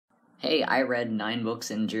Hey, I read 9 books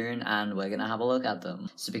in June and we're gonna have a look at them.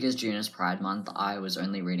 So because June is Pride Month, I was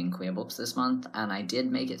only reading queer books this month and I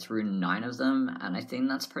did make it through 9 of them and I think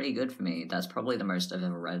that's pretty good for me. That's probably the most I've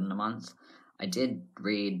ever read in a month. I did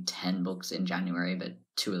read 10 books in January, but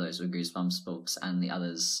 2 of those were Goosebumps books and the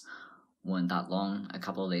others weren't that long. A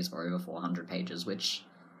couple of these were over 400 pages, which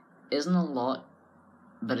isn't a lot,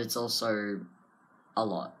 but it's also a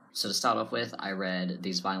lot. So to start off with, I read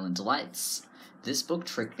These Violent Delights. This book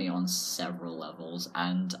tricked me on several levels,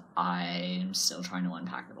 and I'm still trying to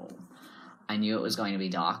unpack it all. I knew it was going to be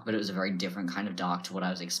dark, but it was a very different kind of dark to what I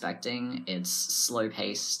was expecting. It's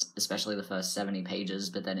slow-paced, especially the first 70 pages,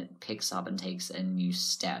 but then it picks up and takes a new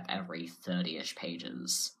step every 30-ish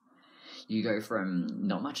pages. You go from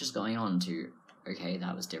not much is going on to, okay,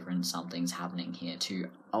 that was different, something's happening here, to,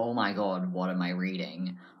 oh my god, what am I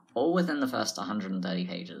reading? All within the first 130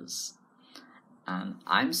 pages.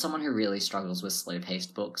 I'm someone who really struggles with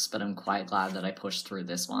slow-paced books, but I'm quite glad that I pushed through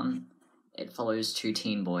this one. It follows 2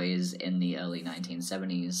 teen boys in the early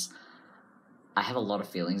 1970s. I have a lot of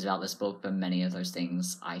feelings about this book, but many of those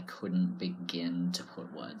things I couldn't begin to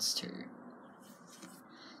put words to.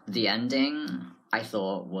 The ending, I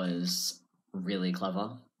thought, was really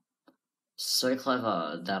clever. So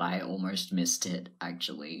clever that I almost missed it,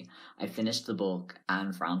 actually. I finished the book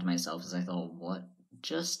and frowned to myself as I thought, what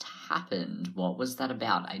just happened? What was that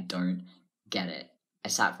about? I don't get it. I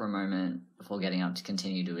sat for a moment before getting up to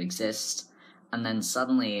continue to exist, and then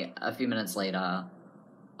suddenly, a few minutes later,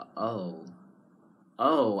 oh,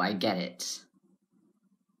 I get it.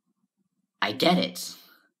 I get it.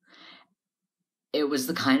 It was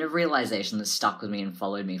the kind of realization that stuck with me and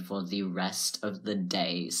followed me for the rest of the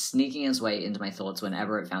day, sneaking its way into my thoughts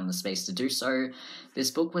whenever it found the space to do so.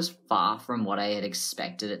 This book was far from what I had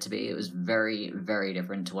expected it to be. It was very, very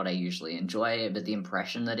different to what I usually enjoy, but the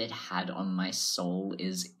impression that it had on my soul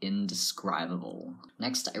is indescribable.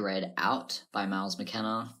 Next, I read Out by Miles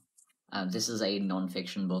McKenna. This is a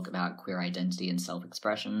non-fiction book about queer identity and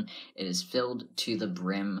self-expression. It is filled to the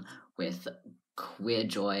brim with queer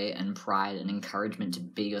joy and pride and encouragement to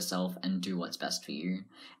be yourself and do what's best for you.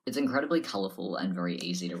 It's incredibly colourful and very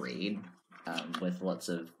easy to read, with lots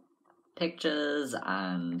of pictures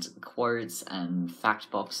and quotes and fact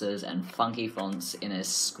boxes and funky fonts in a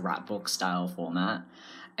scrapbook style format.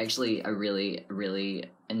 Actually, I really, really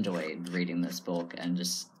enjoyed reading this book, and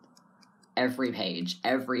just every page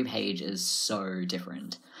is so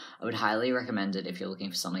different. I would highly recommend it if you're looking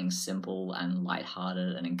for something simple and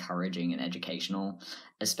lighthearted and encouraging and educational,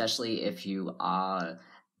 especially if you are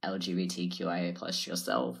LGBTQIA plus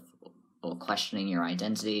yourself, or questioning your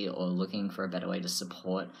identity, or looking for a better way to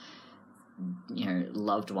support,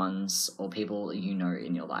 loved ones or people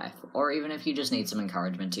in your life, or even if you just need some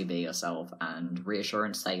encouragement to be yourself and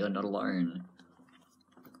reassurance that you're not alone.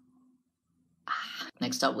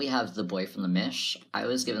 Next up, we have The Boy from the Mish. I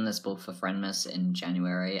was given this book for Friendmas in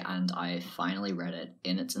January, and I finally read it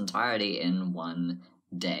in its entirety in one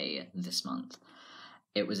day this month.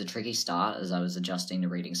 It was a tricky start, as I was adjusting to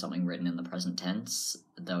reading something written in the present tense,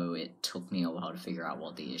 though it took me a while to figure out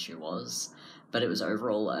what the issue was, but it was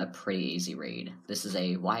overall a pretty easy read. This is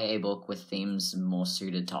a YA book with themes more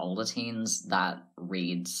suited to older teens that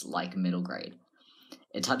reads like middle grade.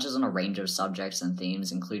 It touches on a range of subjects and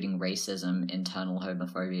themes, including racism, internal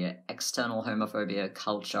homophobia, external homophobia,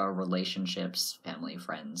 culture, relationships, family,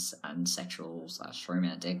 friends, and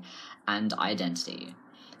sexual/romantic, and identity.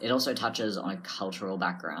 It also touches on a cultural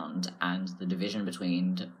background and the division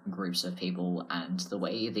between groups of people and the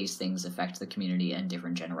way these things affect the community and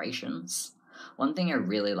different generations. One thing I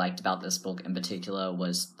really liked about this book in particular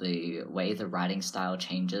was the way the writing style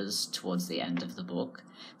changes towards the end of the book.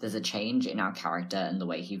 There's a change in our character and the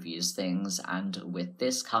way he views things, and with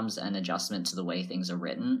this comes an adjustment to the way things are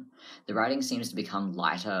written. The writing seems to become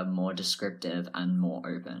lighter, more descriptive, and more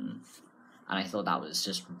open. And I thought that was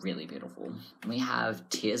just really beautiful. We have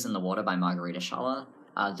Tears in the Water by Margarita Schaller.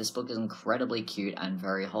 This book is incredibly cute and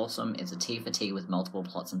very wholesome. It's a tea for tea with multiple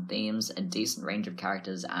plots and themes, a decent range of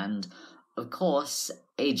characters, and of course,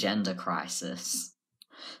 a gender crisis.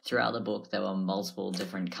 Throughout the book, there were multiple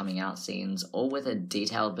different coming out scenes, all with a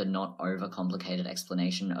detailed but not overcomplicated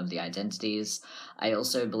explanation of the identities. I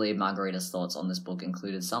also believe Margarita's thoughts on this book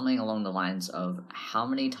included something along the lines of, how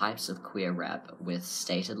many types of queer rep with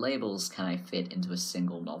stated labels can I fit into a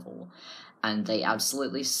single novel? And they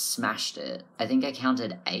absolutely smashed it. I think I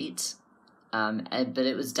counted 8. But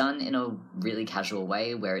it was done in a really casual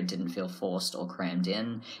way where it didn't feel forced or crammed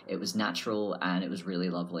in. It was natural and it was really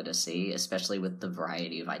lovely to see, especially with the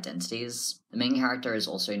variety of identities. The main character is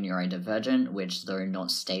also neurodivergent, which, though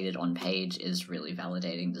not stated on page, is really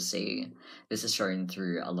validating to see. This is shown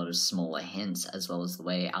through a lot of smaller hints, as well as the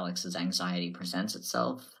way Alex's anxiety presents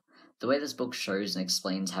itself. The way this book shows and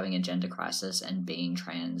explains having a gender crisis and being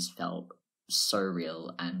trans felt so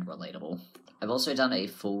real and relatable. I've also done a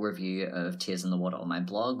full review of Tears in the Water on my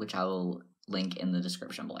blog, which I will link in the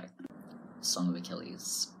description below. Song of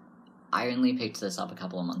Achilles. I only picked this up a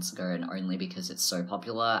couple of months ago, and only because it's so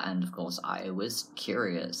popular, and of course I was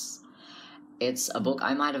curious. It's a book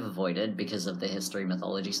I might have avoided because of the history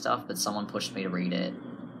mythology stuff, but someone pushed me to read it,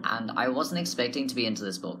 and I wasn't expecting to be into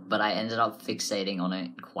this book, but I ended up fixating on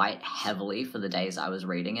it quite heavily for the days I was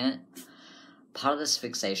reading it. Part of this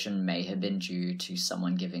fixation may have been due to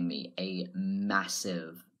someone giving me a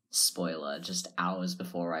massive spoiler just hours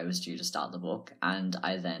before I was due to start the book, and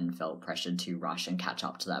I then felt pressured to rush and catch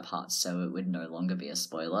up to that part so it would no longer be a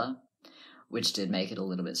spoiler, which did make it a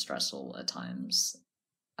little bit stressful at times.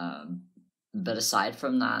 But aside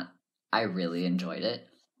from that, I really enjoyed it.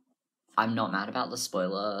 I'm not mad about the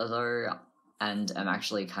spoiler, though, and I'm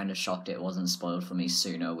actually kind of shocked it wasn't spoiled for me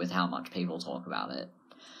sooner with how much people talk about it.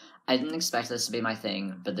 I didn't expect this to be my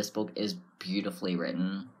thing, but this book is beautifully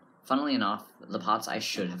written. Funnily enough, the parts I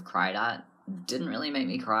should have cried at didn't really make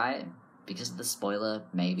me cry. Because of the spoiler,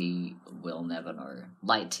 maybe we'll never know.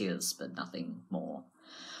 Light tears, but nothing more.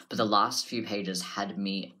 But the last few pages had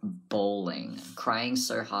me bawling, crying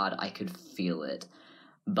so hard I could feel it.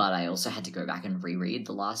 But I also had to go back and reread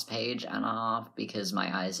the last page and a half because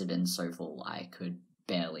my eyes had been so full I could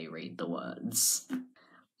barely read the words.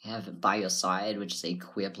 We have By Your Side, which is a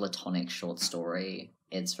queer platonic short story.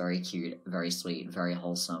 It's very cute, very sweet, very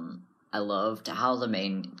wholesome. I loved how the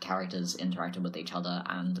main characters interacted with each other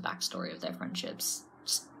and the backstory of their friendships.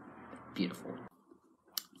 Just beautiful.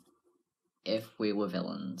 If We Were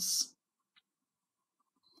Villains.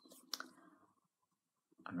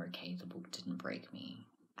 I'm okay, the book didn't break me.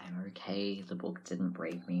 I'm okay, the book didn't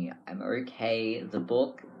break me. I'm okay, the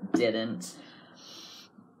book didn't.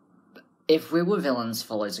 If We Were Villains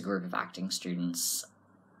follows a group of acting students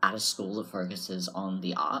at a school that focuses on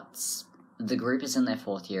the arts. The group is in their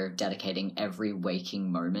 4th year of dedicating every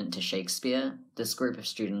waking moment to Shakespeare. This group of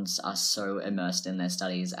students are so immersed in their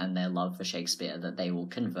studies and their love for Shakespeare that they will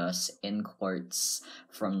converse in quotes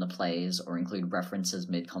from the plays or include references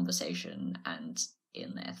mid-conversation and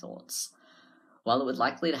in their thoughts. While it would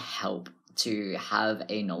likely to help to have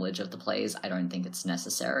a knowledge of the plays, I don't think it's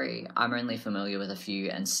necessary. I'm only familiar with a few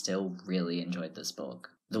and still really enjoyed this book.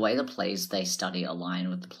 The way the plays they study align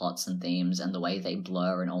with the plots and themes, and the way they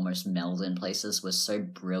blur and almost meld in places was so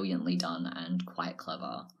brilliantly done and quite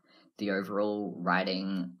clever. The overall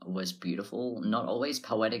writing was beautiful, not always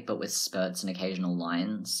poetic but with spurts and occasional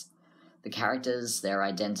lines. The characters, their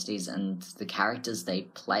identities, and the characters they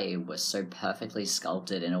play were so perfectly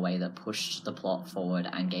sculpted in a way that pushed the plot forward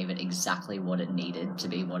and gave it exactly what it needed to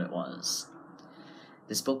be what it was.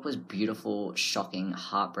 This book was beautiful, shocking,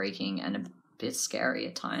 heartbreaking, and a bit scary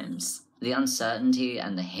at times. The uncertainty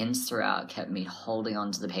and the hints throughout kept me holding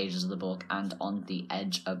on to the pages of the book and on the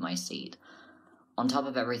edge of my seat. On top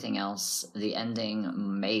of everything else, the ending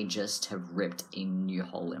may just have ripped a new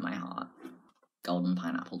hole in my heart. Golden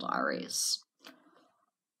Pineapple Diaries.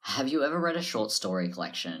 Have you ever read a short story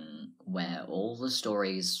collection where all the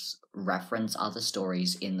stories reference other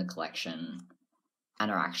stories in the collection and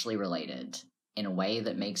are actually related in a way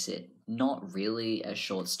that makes it not really a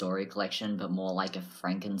short story collection but more like a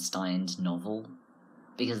Frankenstein novel?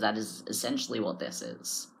 Because that is essentially what this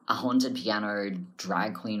is. A haunted piano,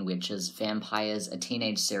 drag queen witches, vampires, a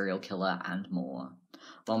teenage serial killer, and more.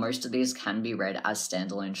 While most of these can be read as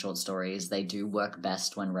standalone short stories, they do work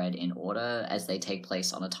best when read in order, as they take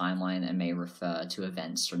place on a timeline and may refer to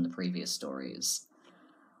events from the previous stories.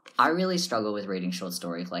 I really struggle with reading short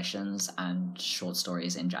story collections and short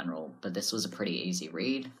stories in general, but this was a pretty easy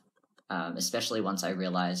read, especially once I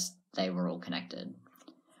realized they were all connected.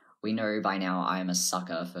 We know by now I am a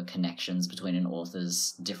sucker for connections between an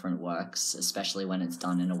author's different works, especially when it's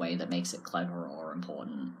done in a way that makes it clever or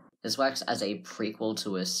important. This works as a prequel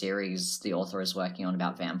to a series the author is working on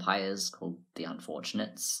about vampires called The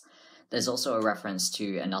Unfortunates. There's also a reference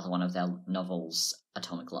to another one of their novels,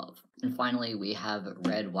 Atomic Love. And finally, we have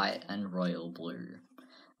Red, White, and Royal Blue.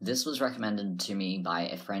 This was recommended to me by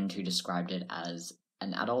a friend who described it as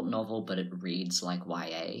an adult novel, but it reads like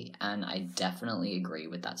YA, and I definitely agree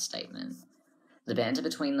with that statement. The banter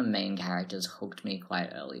between the main characters hooked me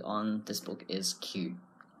quite early on. This book is cute.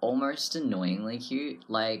 Almost annoyingly cute.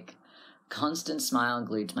 Like, Constant smile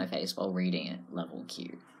glued to my face while reading it, level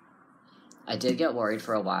Q. I did get worried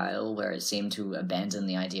for a while where it seemed to abandon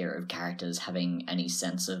the idea of characters having any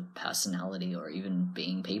sense of personality or even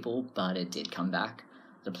being people, but it did come back.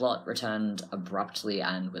 The plot returned abruptly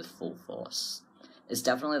and with full force. It's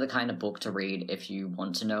definitely the kind of book to read if you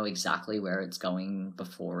want to know exactly where it's going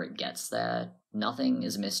before it gets there. Nothing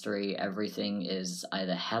is mystery, everything is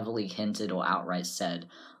either heavily hinted or outright said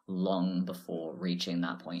long before reaching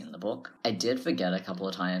that point in the book. I did forget a couple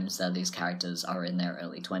of times that these characters are in their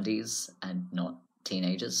early 20s and not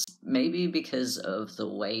teenagers. Maybe because of the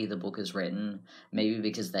way the book is written, maybe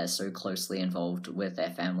because they're so closely involved with their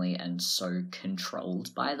family and so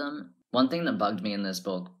controlled by them. One thing that bugged me in this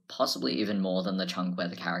book, possibly even more than the chunk where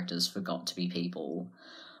the characters forgot to be people,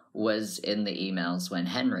 was in the emails when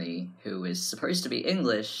Henry, who is supposed to be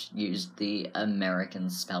English, used the American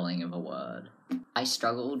spelling of a word. I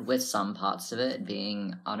struggled with some parts of it,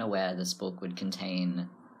 being unaware this book would contain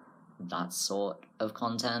that sort of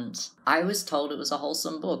content. I was told it was a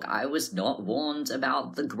wholesome book. I was not warned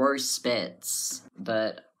about the gross bits.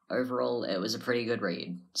 But overall, it was a pretty good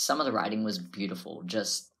read. Some of the writing was beautiful,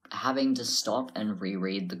 just having to stop and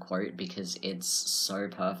reread the quote because it's so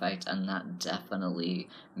perfect, and that definitely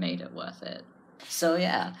made it worth it. So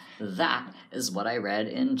yeah, that is what I read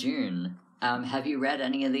in June. Have you read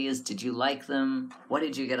any of these? Did you like them? What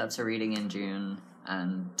did you get up to reading in June?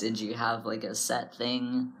 And did you have, like, a set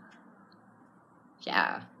thing?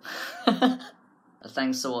 Yeah.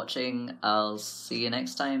 Thanks for watching. I'll see you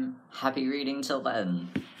next time. Happy reading till then.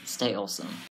 Stay awesome.